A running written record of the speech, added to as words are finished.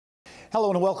Hello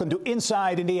and welcome to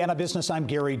Inside Indiana Business. I'm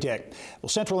Gary Dick. Well,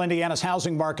 Central Indiana's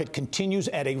housing market continues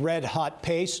at a red-hot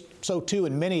pace. So too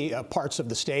in many parts of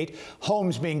the state.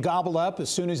 Homes being gobbled up as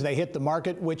soon as they hit the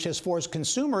market, which has forced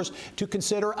consumers to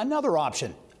consider another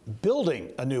option: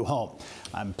 building a new home.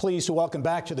 I'm pleased to welcome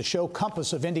back to the show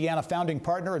Compass of Indiana founding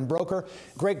partner and broker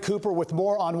Greg Cooper with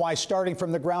more on why starting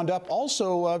from the ground up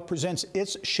also presents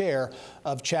its share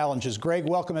of challenges. Greg,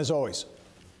 welcome as always.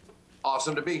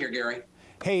 Awesome to be here, Gary.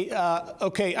 Hey,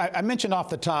 okay, I mentioned off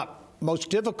the top, most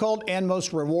difficult and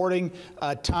most rewarding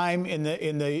time in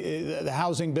the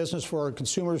housing business for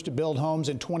consumers to build homes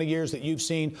in 20 years that you've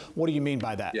seen. What do you mean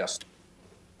by that? Yes.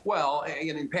 Well,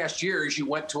 in past years, you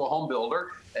went to a home builder,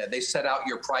 they set out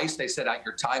your price, they set out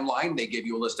your timeline, they gave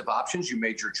you a list of options, you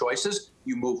made your choices,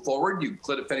 you moved forward, you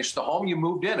finished the home, you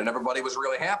moved in, and everybody was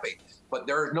really happy. But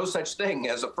there is no such thing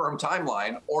as a firm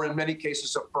timeline, or in many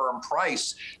cases, a firm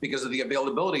price, because of the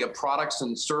availability of products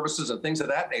and services and things of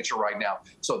that nature right now.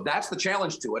 So that's the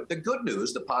challenge to it. The good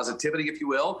news, the positivity, if you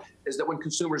will, is that when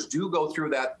consumers do go through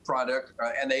that product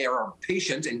and they are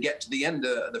patient and get to the end,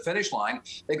 the finish line,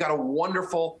 they've got a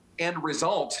wonderful end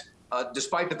result,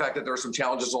 despite the fact that there are some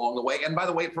challenges along the way. And by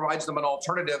the way, it provides them an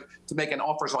alternative to making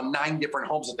offers on 9 different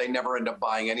homes that they never end up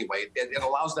buying anyway. It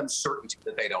allows them certainty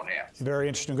that they don't have. Very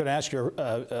interesting. I'm going to ask your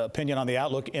opinion on the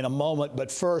outlook in a moment.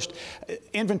 But first,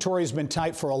 inventory has been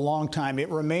tight for a long time. It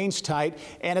remains tight.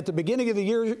 And at the beginning of the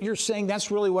year, you're saying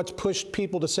that's really what's pushed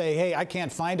people to say, hey, I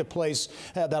can't find a place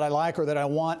that I like or that I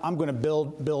want. I'm going to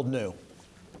build new.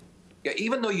 Yeah,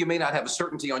 even though you may not have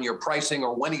certainty on your pricing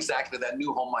or when exactly that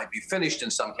new home might be finished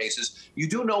in some cases, you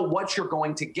do know what you're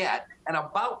going to get and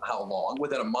about how long,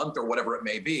 within a month or whatever it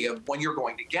may be, of when you're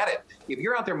going to get it. If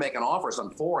you're out there making offers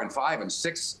on 4 and 5 and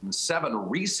 6 and 7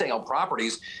 resale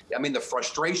properties, I mean, the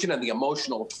frustration and the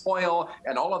emotional toil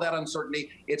and all of that uncertainty,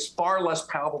 it's far less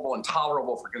palpable and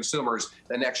tolerable for consumers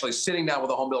than actually sitting down with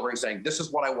a home builder and saying, this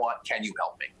is what I want, can you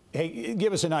help me? Hey,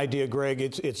 give us an idea, Greg.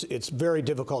 It's very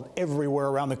difficult everywhere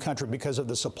around the country because of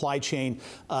the supply chain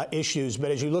issues. But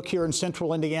as you look here in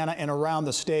Central Indiana and around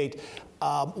the state,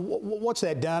 what's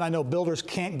that done? I know builders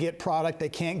can't get product. They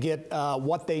can't get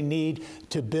what they need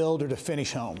to build or to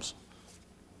finish homes.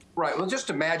 Right. Well, just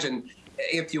imagine,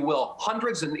 if you will,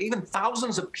 hundreds and even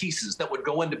thousands of pieces that would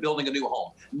go into building a new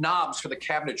home. Knobs for the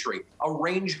cabinetry, a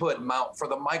range hood mount for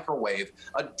the microwave,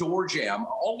 a door jamb,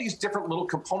 all these different little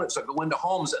components that go into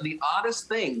homes, and the oddest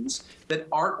things that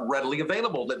aren't readily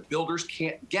available, that builders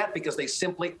can't get because they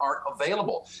simply aren't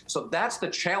available. So that's the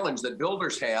challenge that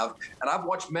builders have. And I've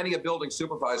watched many a building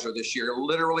supervisor this year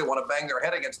literally want to bang their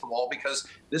head against the wall because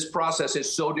this process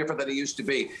is so different than it used to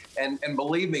be. And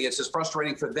believe me, it's as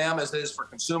frustrating for them as it is for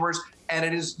consumers. And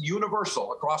it is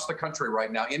universal across the country right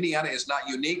now. Indiana is not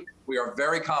unique. We are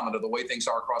very common to the way things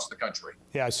are across the country.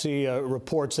 Yeah, I see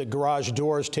reports that garage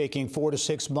doors taking 4 to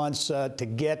 6 months to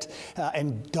get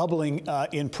and doubling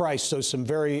in price. So some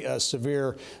very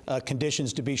severe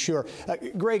conditions, to be sure.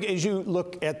 Greg, as you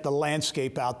look at the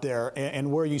landscape out there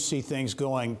and where you see things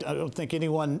going, I don't think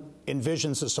anyone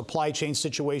envisions the supply chain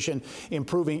situation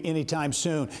improving anytime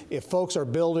soon. If folks are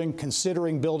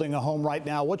considering building a home right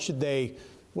now, what should they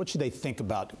think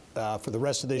about for the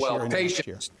rest of this year and next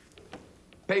year?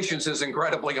 Patience is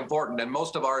incredibly important, and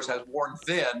most of ours has worn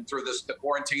thin through the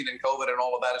quarantine and COVID and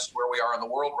all of that is where we are in the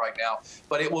world right now.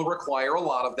 But it will require a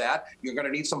lot of that. You're going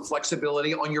to need some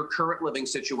flexibility on your current living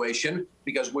situation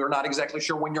because we're not exactly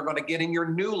sure when you're going to get in your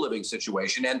new living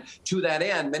situation. And to that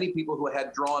end, many people who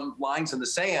had drawn lines in the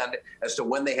sand as to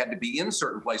when they had to be in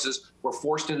certain places were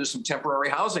forced into some temporary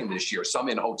housing this year, some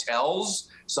in hotels,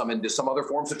 some into some other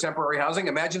forms of temporary housing.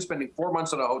 Imagine spending 4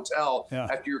 months in a hotel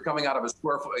after you're coming out of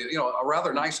a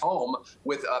rather nice home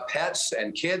with pets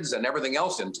and kids and everything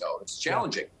else in tow. It's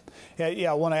challenging.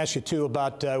 Yeah, I want to ask you, too,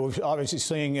 about we're obviously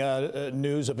seeing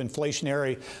news of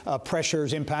inflationary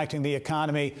pressures impacting the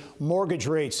economy. Mortgage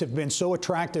rates have been so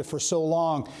attractive for so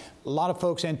long. A lot of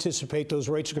folks anticipate those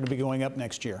rates are going to be going up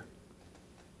next year.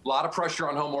 A lot of pressure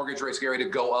on home mortgage rates, Gary, to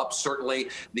go up. Certainly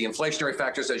the inflationary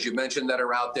factors, as you mentioned, that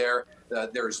are out there.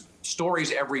 There's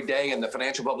stories every day in the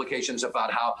financial publications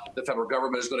about how the federal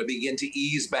government is going to begin to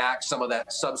ease back some of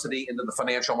that subsidy into the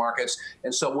financial markets.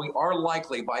 And so we are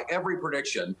likely, by every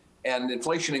prediction, and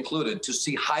inflation included, to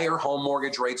see higher home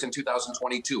mortgage rates in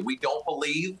 2022. We don't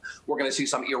believe we're going to see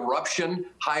some eruption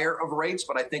higher of rates,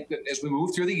 but I think that as we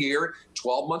move through the year,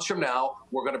 12 months from now,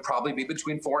 we're going to probably be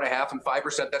between 4.5% and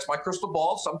 5%. That's my crystal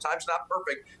ball. Sometimes not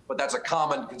perfect, but that's a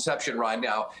common conception right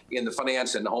now in the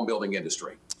finance and home building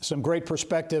industry. Some great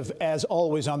perspective, as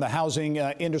always, on the housing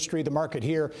industry, the market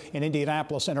here in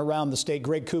Indianapolis and around the state.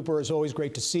 Greg Cooper, as always,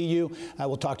 great to see you.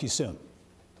 We'll talk to you soon.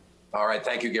 All right.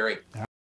 Thank you, Gary.